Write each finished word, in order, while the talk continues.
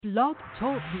Blog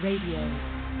Talk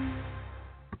Radio.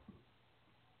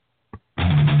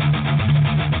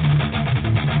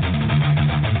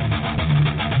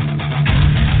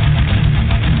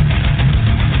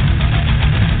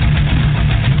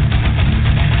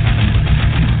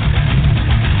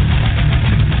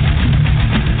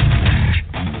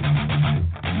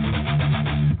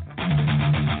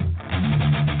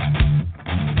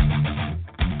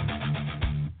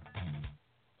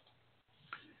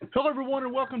 Hello, everyone,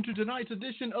 and welcome to tonight's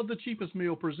edition of The Cheapest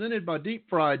Meal presented by Deep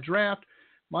Fried Draft.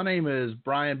 My name is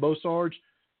Brian Bosarge.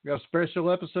 We got a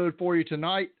special episode for you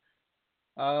tonight.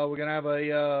 We're going to have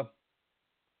a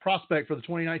prospect for the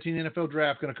 2019 NFL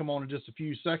Draft going to come on in just a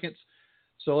few seconds.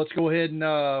 So let's go ahead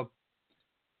and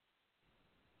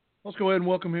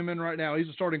welcome him in right now. He's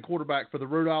a starting quarterback for the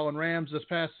Rhode Island Rams this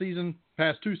past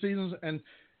two seasons, and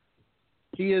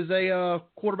he is a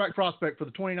quarterback prospect for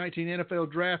the 2019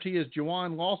 NFL Draft. He is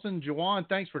JaJuan Lawson. JaJuan,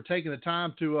 thanks for taking the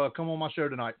time to come on my show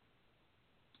tonight.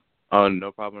 Oh,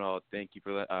 no problem at all. Thank you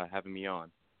for having me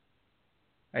on.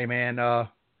 Hey, man, I'm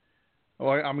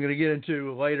going to get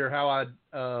into later how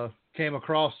I came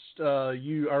across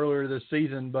you earlier this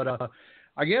season, but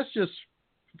I guess just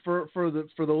for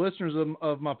the listeners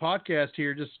of my podcast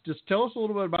here, just tell us a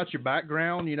little bit about your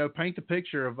background. You know, paint the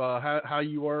picture of how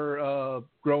you were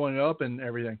growing up and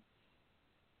everything.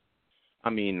 I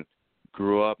mean,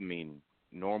 grew up,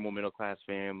 normal middle class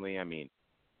family.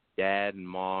 Dad and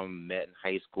mom met in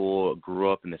high school, grew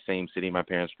up in the same city my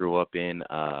parents grew up in.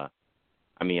 I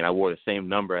wore the same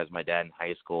number as my dad in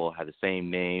high school, had the same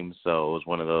name, so it was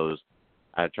one of those.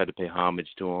 I tried to pay homage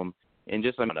to them. And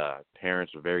just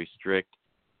parents were very strict.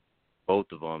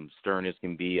 Both of them, stern as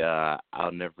can be.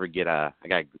 I'll never forget, I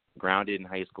got grounded in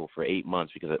high school for 8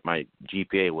 months because my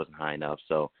GPA wasn't high enough.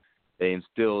 So they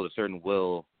instilled a certain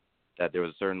will that there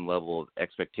was a certain level of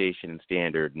expectation and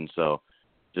standard. And so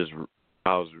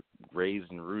I was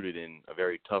raised and rooted in a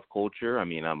very tough culture.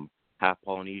 I'm half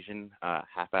Polynesian,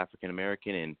 half African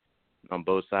American, and on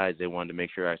both sides they wanted to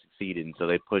make sure I succeeded. And so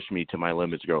they pushed me to my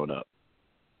limits growing up.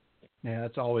 Yeah,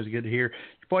 that's always good to hear.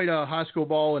 You played high school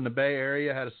ball in the Bay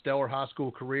Area, had a stellar high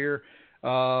school career.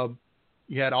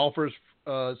 You had offers,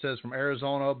 it says, from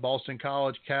Arizona, Boston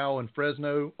College, Cal, and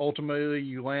Fresno. Ultimately,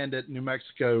 you land at New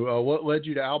Mexico. What led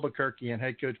you to Albuquerque and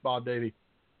head coach Bob Davie?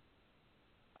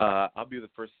 I'll be the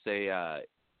first to say,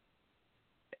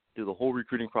 through the whole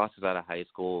recruiting process out of high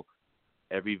school,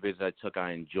 every visit I took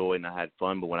I enjoyed and I had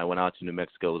fun. But when I went out to New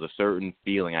Mexico, it was a certain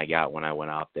feeling I got when I went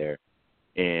out there.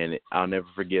 And I'll never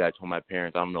forget, I told my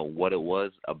parents, I don't know what it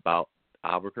was about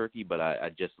Albuquerque, but I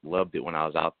just loved it when I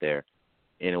was out there.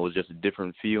 And it was just a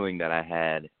different feeling that I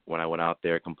had when I went out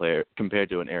there compared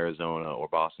to an Arizona or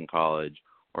Boston College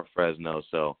or Fresno.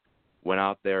 So went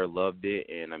out there, loved it.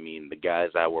 And, the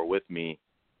guys that were with me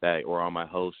that were on my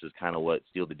host is kind of what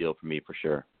sealed the deal for me for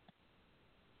sure.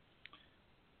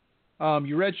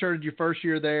 You redshirted your first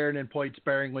year there and then played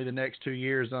sparingly the next 2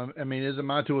 years. Is it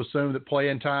mine to assume that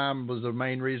playing time was the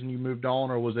main reason you moved on,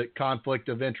 or was it conflict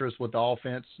of interest with the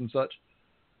offense and such?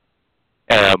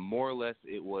 More or less,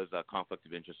 it was a conflict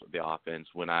of interest with the offense.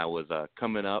 When I was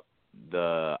coming up,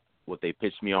 what they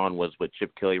pitched me on was what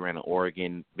Chip Kelly ran at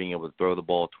Oregon, being able to throw the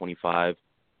ball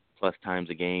 25-plus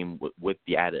times a game with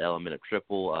the added element of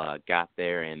triple. Got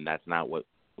there, and that's not what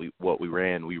we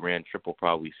ran. We ran triple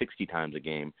probably 60 times a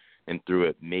game and threw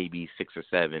it maybe 6 or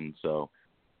 7. So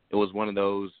it was one of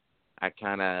those. I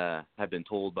kind of have been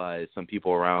told by some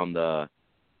people around the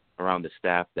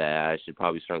staff that I should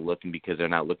probably start looking, because they're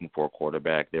not looking for a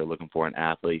quarterback. They're looking for an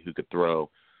athlete who could throw.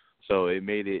 So it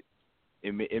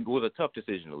was a tough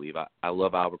decision to leave. I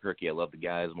love Albuquerque. I love the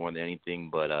guys more than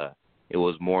anything, but it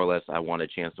was more or less I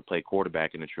wanted a chance to play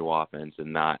quarterback in a true offense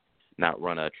and not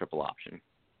run a triple option.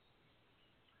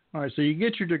 All right, so you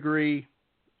get your degree,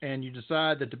 and you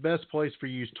decide that the best place for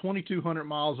you is 2,200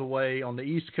 miles away on the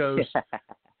East Coast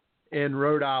in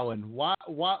Rhode Island. What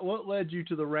led you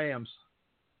to the Rams?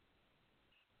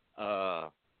 I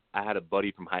had a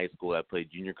buddy from high school that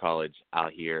played junior college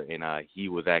out here, and he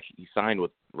signed with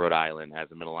Rhode Island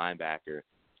as a middle linebacker.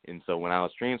 And so when I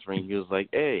was transferring, he was like,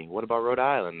 "Hey, what about Rhode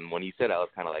Island?" And when he said, I was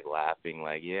kind of like laughing,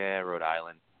 like, "Yeah, Rhode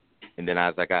Island." And then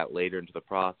as I got later into the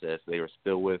process, they were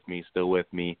still with me.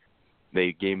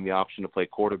 They gave me the option to play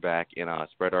quarterback in a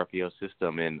spread RPO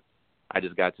system, and I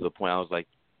just got to the point I was like,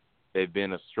 they've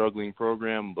been a struggling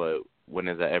program, but when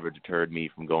has that ever deterred me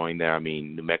from going there?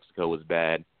 New Mexico was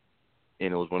bad,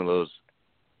 and it was one of those,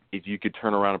 if you could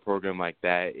turn around a program like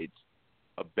that, it's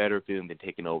a better feeling than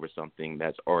taking over something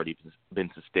that's already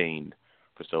been sustained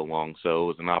for so long. So it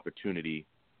was an opportunity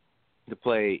to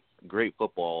play great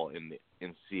football in the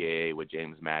NCAA with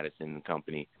James Madison and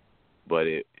company. but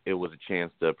it was a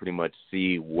chance to pretty much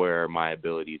see where my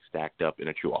abilities stacked up in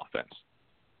a true offense.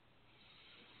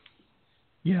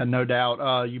 Yeah, no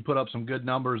doubt. You put up some good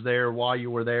numbers there while you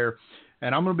were there.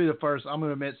 And I'm going to be the first. I'm going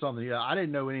to admit something. Yeah, I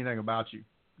didn't know anything about you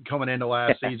coming into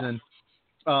last season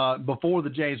before the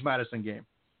James Madison game.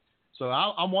 So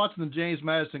I'm watching the James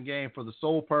Madison game for the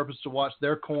sole purpose to watch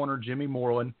their corner, Jimmy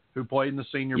Moreland, who played in the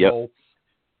Senior Bowl.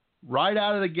 Right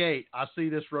out of the gate, I see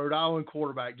this Rhode Island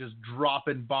quarterback just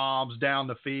dropping bombs down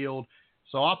the field.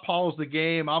 So I pause the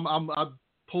game.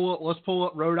 Let's pull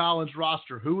up Rhode Island's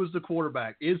roster. Who is the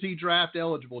quarterback? Is he draft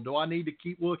eligible? Do I need to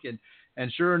keep looking?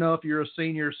 And sure enough, you're a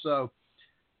senior. So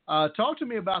talk to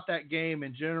me about that game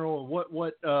in general. What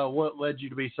led you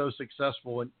to be so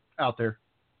successful out there?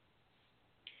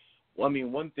 Well, I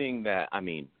mean, one thing that,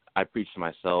 I preached to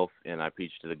myself and I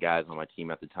preached to the guys on my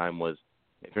team at the time was,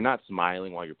 if you're not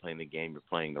smiling while you're playing the game, you're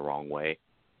playing the wrong way.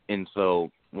 And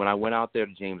so when I went out there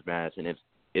to James Madison,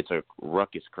 it's a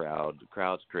ruckus crowd. The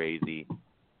crowd's crazy.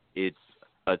 It's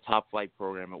a top-flight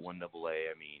program at 1AA.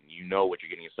 I mean, you know what you're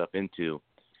getting yourself into.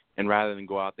 And rather than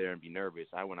go out there and be nervous,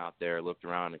 I went out there, looked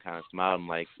around, and kind of smiled and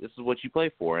like, this is what you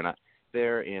play for. And I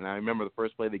remember the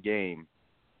first play of the game,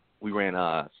 we ran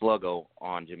Sluggo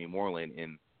on Jimmy Moreland,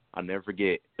 and I'll never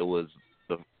forget, it was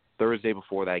the Thursday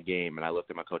before that game, and I looked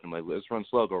at my coach and I'm like, let's run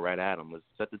Sluggo right at him. Let's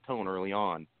set the tone early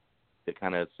on to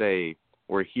kind of say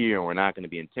we're here and we're not going to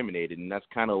be intimidated. And that's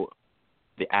kind of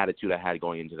the attitude I had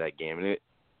going into that game. And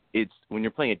it's when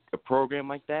you're playing a program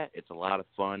like that, it's a lot of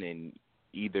fun, and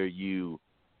either you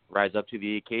rise up to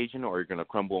the occasion or you're going to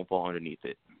crumble and fall underneath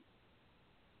it.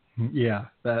 Yeah,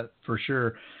 that for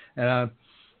sure.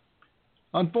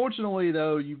 Unfortunately,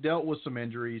 though, you've dealt with some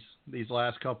injuries these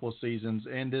last couple of seasons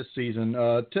and this season.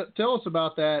 Tell us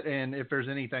about that and if there's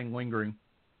anything lingering.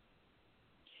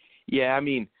 Yeah, I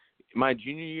mean, my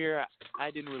junior year,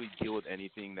 I didn't really deal with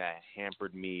anything that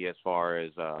hampered me as far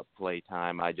as play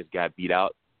time. I just got beat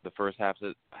out the first half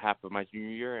of my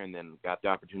junior year and then got the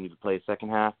opportunity to play the second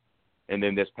half. And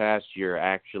then this past year,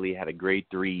 I actually had a grade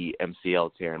 3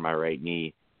 MCL tear in my right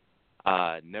knee.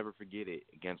 Never forget it,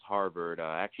 against Harvard.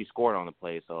 I actually scored on the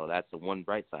play, so that's the one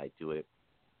bright side to it.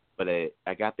 But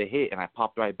I got the hit, and I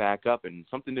popped right back up, and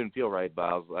something didn't feel right, but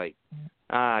I was like,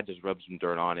 I just rubbed some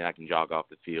dirt on it. I can jog off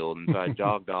the field. And so I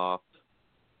jogged off.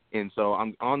 And so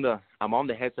I'm on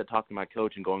the headset talking to my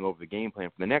coach and going over the game plan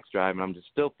for the next drive, and I'm just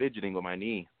still fidgeting with my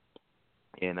knee.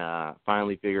 And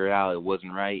finally figured out it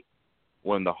wasn't right.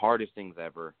 One of the hardest things I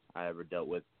ever dealt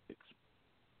with,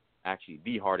 actually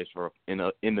the hardest in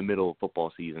the middle of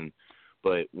football season.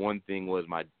 But one thing was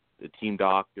the team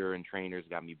doctor and trainers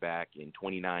got me back in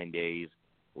 29 days,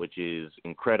 which is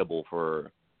incredible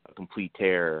for a complete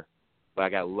tear. But I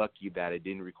got lucky that it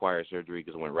didn't require surgery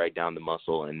because it went right down the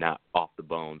muscle and not off the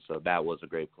bone. So that was a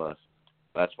great plus.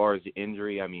 But as far as the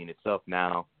injury, I mean, it's up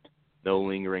now. No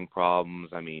lingering problems.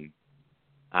 I mean,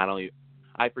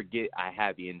 I forget I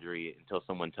had the injury until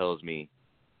someone tells me,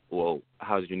 well,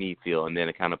 how's your knee feel? And then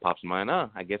it kind of pops in my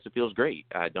mind, I guess it feels great.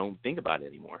 I don't think about it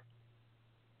anymore.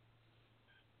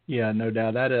 Yeah, no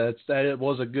doubt. That it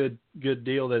was a good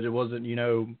deal that it wasn't,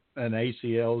 an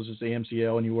ACL, it was just the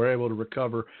MCL, and you were able to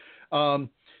recover.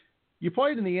 You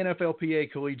played in the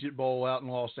NFLPA Collegiate Bowl out in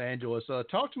Los Angeles.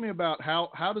 Talk to me about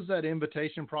how does that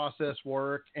invitation process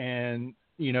work, and,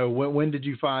 when did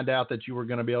you find out that you were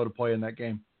going to be able to play in that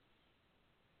game?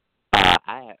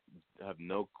 I have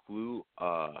no clue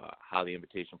how the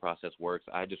invitation process works.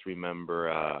 I just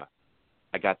remember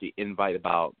I got the invite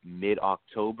about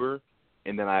mid-October,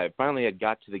 and then I finally had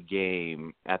got to the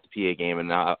game, at the PA game,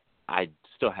 and I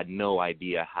still had no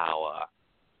idea how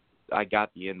I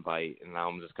got the invite, and now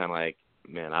I'm just kind of like,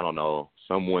 man, I don't know.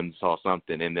 Someone saw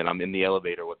something, and then I'm in the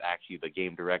elevator with actually the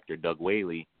game director, Doug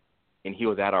Whaley, and he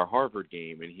was at our Harvard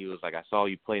game, and he was like, I saw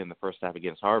you play in the first half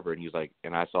against Harvard, and he was like,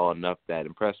 and I saw enough that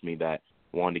impressed me that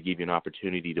I wanted to give you an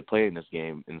opportunity to play in this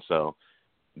game. And so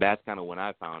that's kind of when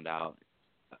I found out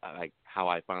like how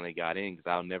I finally got in, because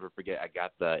I'll never forget, I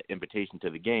got the invitation to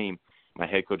the game. My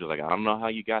head coach was like, I don't know how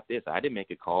you got this. I didn't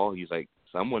make a call. He's like,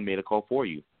 someone made a call for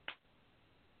you.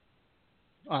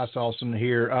 That's awesome to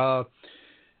hear.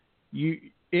 You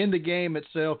in the game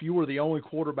itself, you were the only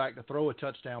quarterback to throw a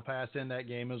touchdown pass in that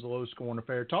game. It was a low-scoring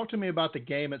affair. Talk to me about the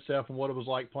game itself and what it was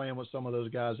like playing with some of those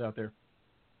guys out there.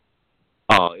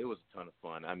 Oh, it was a ton of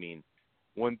fun. I mean,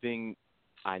 one thing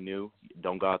I knew,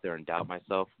 don't go out there and doubt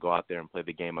myself. Go out there and play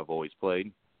the game I've always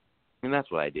played. And that's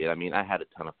what I did. I mean, I had a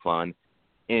ton of fun.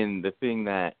 And the thing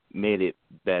that made it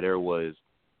better was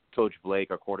Coach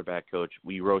Blake, our quarterback coach,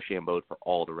 we Rochambeaued for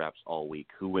all the reps all week,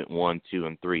 who went 1, 2,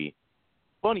 and 3.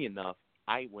 Funny enough,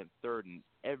 I went third in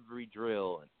every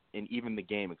drill and in even the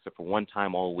game, except for one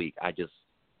time all week. I just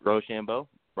Rochambeau,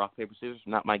 rock, paper, scissors,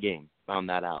 not my game. Found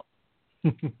that out.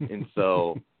 and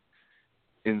so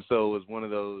it was one of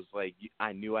those, like,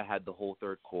 I knew I had the whole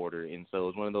third quarter, and so it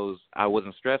was one of those, I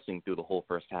wasn't stressing through the whole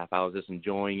first half. I was just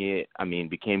enjoying it. I mean,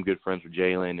 became good friends with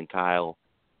Jalen and Kyle,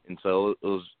 and so it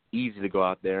was easy to go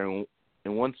out there. And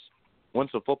once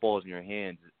the football is in your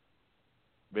hands, it's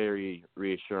very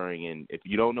reassuring. And if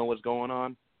you don't know what's going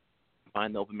on,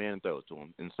 find the open man and throw it to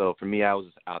him. And so for me, I was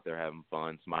just out there having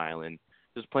fun, smiling,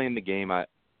 just playing the game I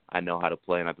know how to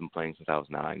play, and I've been playing since I was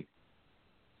 9.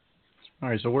 All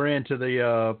right, so we're into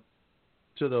the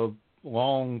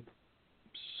long,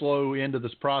 slow end of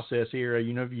this process here.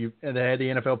 You know, you had the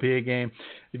NFLPA game.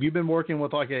 Have you been working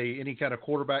with like any kind of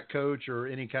quarterback coach or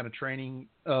any kind of training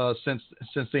since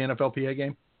the NFLPA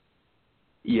game?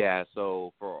 Yeah.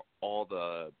 So for all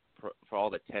the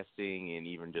testing and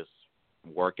even just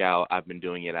workout, I've been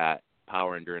doing it at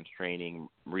Power Endurance Training,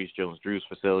 Maurice Jones-Drew's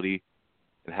facility,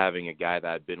 and having a guy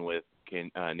that I've been with,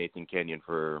 Nathan Kenyon,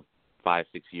 for 5-6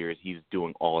 years. He's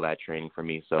doing all that training for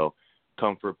me. So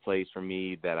comfort place for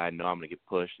me that I know I'm going to get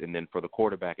pushed. And then for the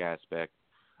quarterback aspect,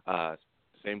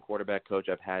 same quarterback coach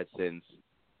I've had since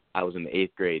I was in the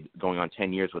 8th grade, going on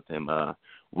 10 years with him.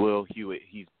 Will Hewitt,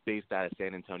 he's based out of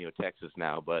San Antonio, Texas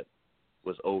now, but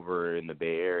was over in the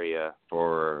Bay Area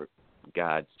for,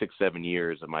 6-7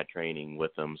 years of my training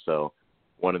with him. So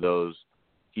one of those,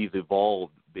 he's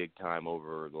evolved big time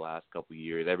over the last couple of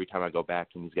years. Every time I go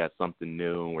back to him, he's got something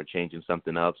new, and we're changing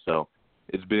something up. So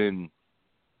it's been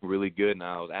really good. And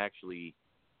I was actually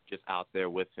just out there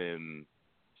with him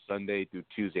Sunday through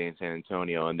Tuesday in San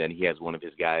Antonio, and then he has one of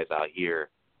his guys out here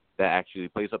that actually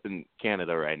plays up in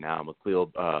Canada right now,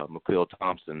 McLeod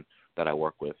Thompson, that I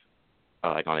work with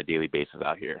like on a daily basis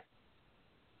out here.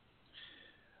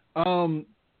 I'm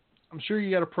sure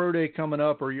you got a pro day coming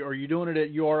up. Are you doing it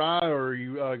at URI, or are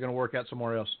you going to work out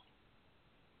somewhere else?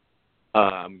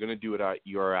 I'm going to do it at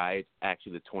URI. It's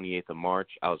actually the 28th of March.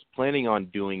 I was planning on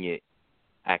doing it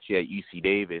actually at UC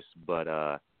Davis,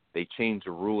 but they changed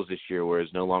the rules this year where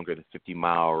it's no longer the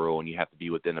 50-mile rule, and you have to be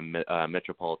within a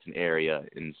metropolitan area.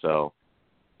 And so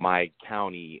my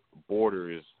county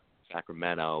borders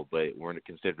Sacramento, but we're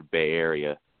considered Bay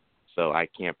Area, so I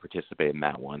can't participate in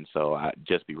that one. So I'd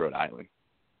just be Rhode Island.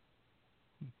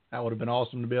 That would have been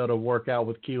awesome to be able to work out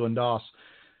with Keelan Doss.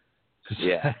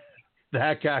 Yeah.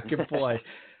 That guy can play.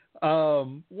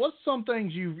 What's some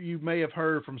things you may have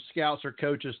heard from scouts or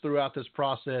coaches throughout this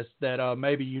process that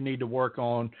maybe you need to work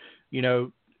on,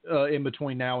 in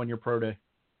between now and your pro day?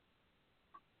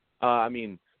 I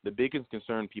mean, the biggest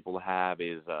concern people have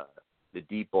is the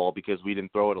deep ball, because we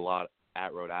didn't throw it a lot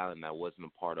at Rhode Island. That wasn't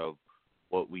a part of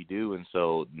what we do. And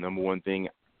so number one thing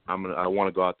I want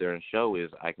to go out there and show is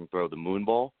I can throw the moon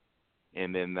ball,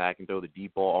 and then I can throw the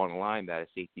deep ball on the line that a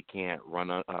safety can't run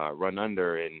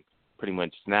under and pretty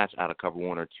much snatch out of cover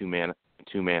one or two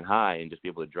man high and just be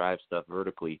able to drive stuff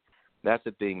vertically. That's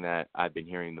the thing that I've been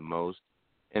hearing the most.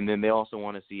 And then they also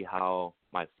want to see how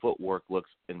my footwork looks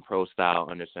in pro style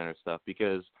under center stuff,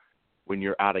 because when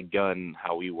you're out of gun,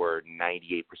 how we were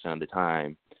 98% of the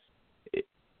time,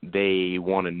 they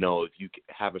want to know if you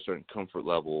have a certain comfort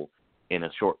level in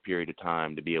a short period of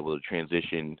time to be able to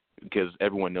transition, because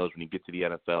everyone knows when you get to the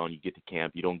NFL and you get to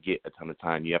camp, you don't get a ton of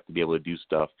time. You have to be able to do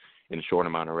stuff in a short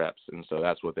amount of reps, and so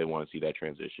that's what they want to see, that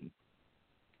transition.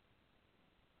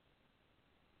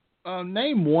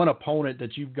 Name one opponent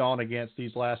that you've gone against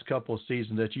these last couple of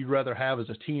seasons that you'd rather have as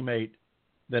a teammate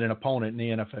than an opponent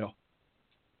in the NFL.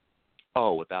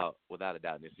 Oh, without a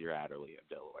doubt, Nasir Adderley of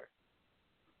Delaware.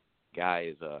 Guy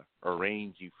is a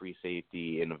rangy free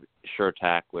safety and a sure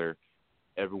tackler.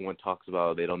 Everyone talks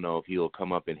about, they don't know if he'll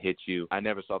come up and hit you. I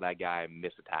never saw that guy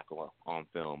miss a tackle on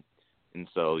film. And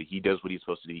so he does what he's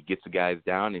supposed to do. He gets the guys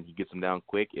down, and he gets them down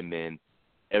quick, and then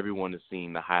everyone is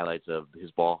seeing the highlights of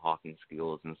his ball hawking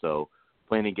skills. And so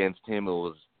playing against him, it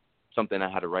was something I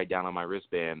had to write down on my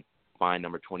wristband, find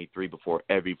number 23 before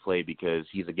every play, because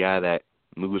he's a guy that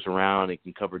moves around and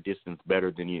can cover distance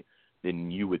better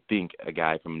than you would think a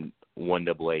guy from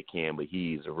 1AA can, but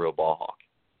he's a real ball hawk.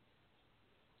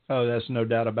 Oh, that's no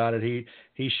doubt about it.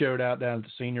 He showed out down at the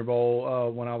Senior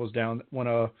Bowl when I was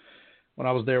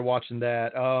there watching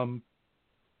that.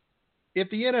 If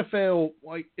the NFL,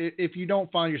 like, if you don't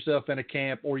find yourself in a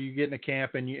camp, or you get in a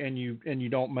camp and you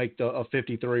don't make a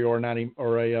 53 or a 90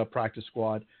 or a practice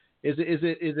squad, is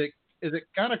it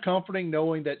kind of comforting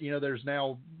knowing that there's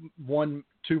now 1-2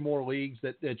 more leagues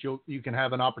that you can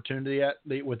have an opportunity at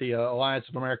with the Alliance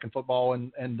of American Football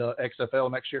and the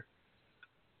XFL next year?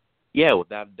 Yeah,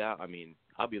 without a doubt. I mean,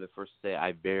 I'll be the first to say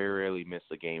I very rarely miss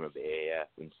a game of the AAF,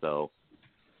 and so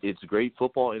it's great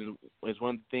football, and it's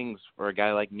one of the things for a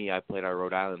guy like me. I played at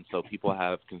Rhode Island, so people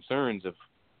have concerns if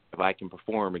I can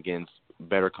perform against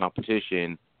better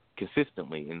competition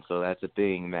consistently, and so that's a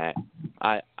thing that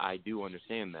I do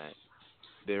understand that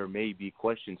there may be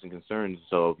questions and concerns.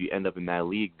 So if you end up in that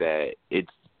league, that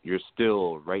you're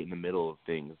still right in the middle of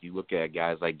things. You look at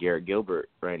guys like Garrett Gilbert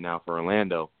right now for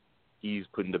Orlando. He's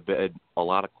putting to bed a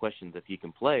lot of questions if he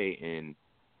can play, and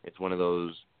it's one of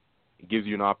those. It gives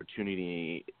you an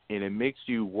opportunity, and it makes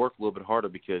you work a little bit harder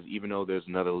because even though there's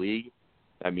another league,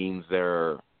 that means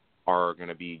there are going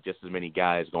to be just as many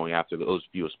guys going after those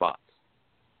few spots.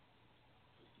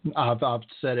 I've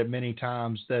said it many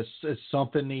times. It's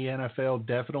something the NFL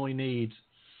definitely needs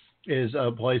is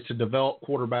a place to develop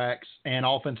quarterbacks and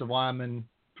offensive linemen,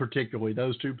 particularly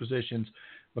those two positions,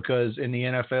 because in the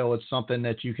NFL it's something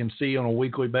that you can see on a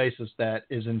weekly basis that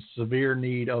is in severe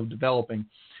need of developing.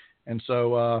 And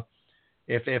so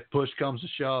if push comes to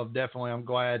shove, definitely I'm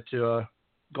glad to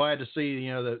see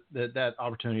that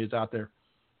opportunity is out there.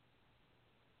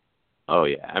 Oh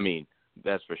yeah, I mean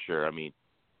that's for sure. I mean,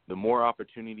 the more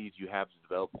opportunities you have to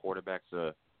develop quarterbacks,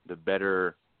 the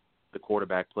better the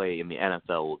quarterback play in the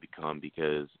NFL will become,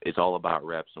 because it's all about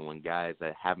reps. And when guys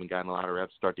that haven't gotten a lot of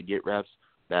reps start to get reps,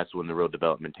 that's when the real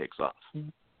development takes off.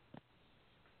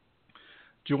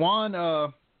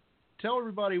 JaJuan, tell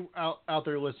everybody out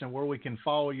there listening where we can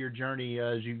follow your journey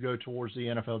as you go towards the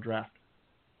NFL draft.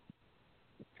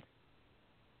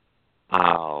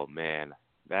 Oh man,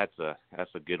 that's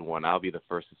a good one. I'll be the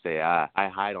first to say I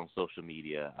hide on social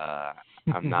media.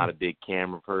 I'm not a big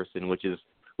camera person, which is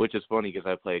funny because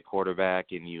I play quarterback,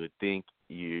 and you would think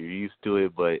you're used to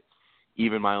it, but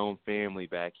even my own family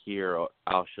back here,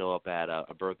 I'll show up at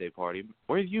a birthday party.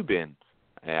 Where have you been?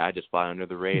 I just fly under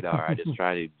the radar. I just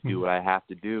try to do what I have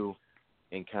to do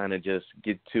and kind of just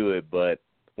get to it. But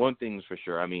one thing's for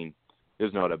sure, I mean,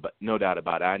 there's no doubt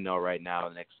about it. I know right now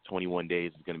the next 21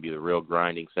 days is going to be the real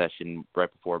grinding session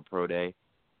right before pro day.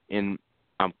 And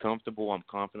I'm comfortable. I'm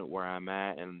confident where I'm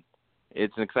at. And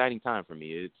it's an exciting time for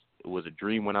me. It was a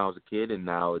dream when I was a kid, and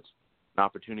now it's an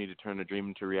opportunity to turn a dream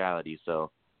into reality. So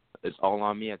it's all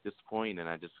on me at this point, and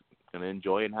I'm just going to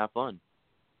enjoy it and have fun.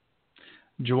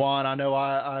 JaJuan, I know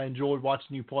I enjoyed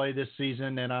watching you play this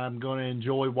season, and I'm going to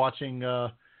enjoy watching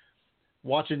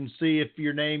see if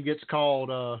your name gets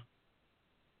called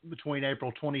between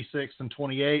April 26th and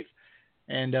 28th.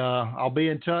 And I'll be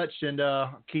in touch and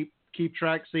keep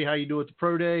track, see how you do at the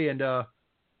pro day. And like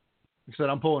I said,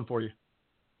 I'm pulling for you.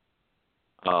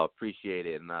 Appreciate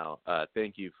it. And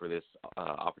thank you for this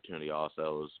opportunity also.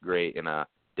 It was great, and I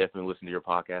definitely listen to your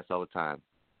podcast all the time.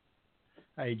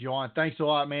 Hey, JaJuan, thanks a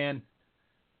lot, man.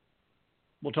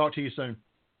 We'll talk to you soon.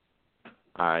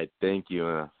 All right, thank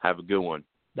you. Have a good one.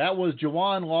 That was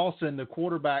JaJuan Lawson, the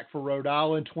quarterback for Rhode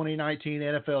Island, 2019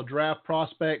 NFL draft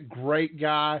prospect. Great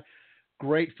guy,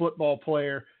 great football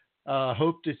player.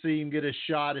 Hope to see him get a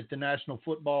shot at the National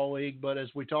Football League. But as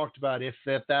we talked about, if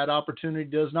that opportunity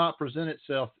does not present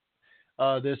itself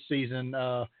this season,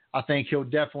 I think he'll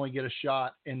definitely get a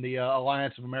shot in the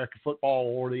Alliance of American Football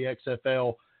or the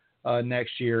XFL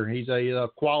next year. He's a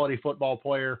quality football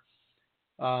player.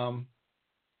 And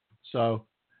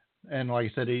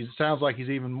like I said, he sounds like he's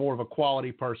even more of a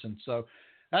quality person. So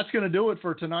that's going to do it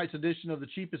for tonight's edition of The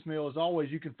Cheapest Meal. As always,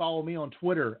 you can follow me on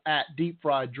Twitter at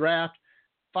DeepFriedDraft.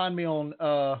 Find me on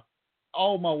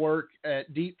all my work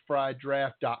at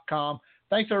deepfrieddraft.com.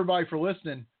 Thanks, everybody, for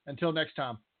listening. Until next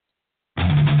time.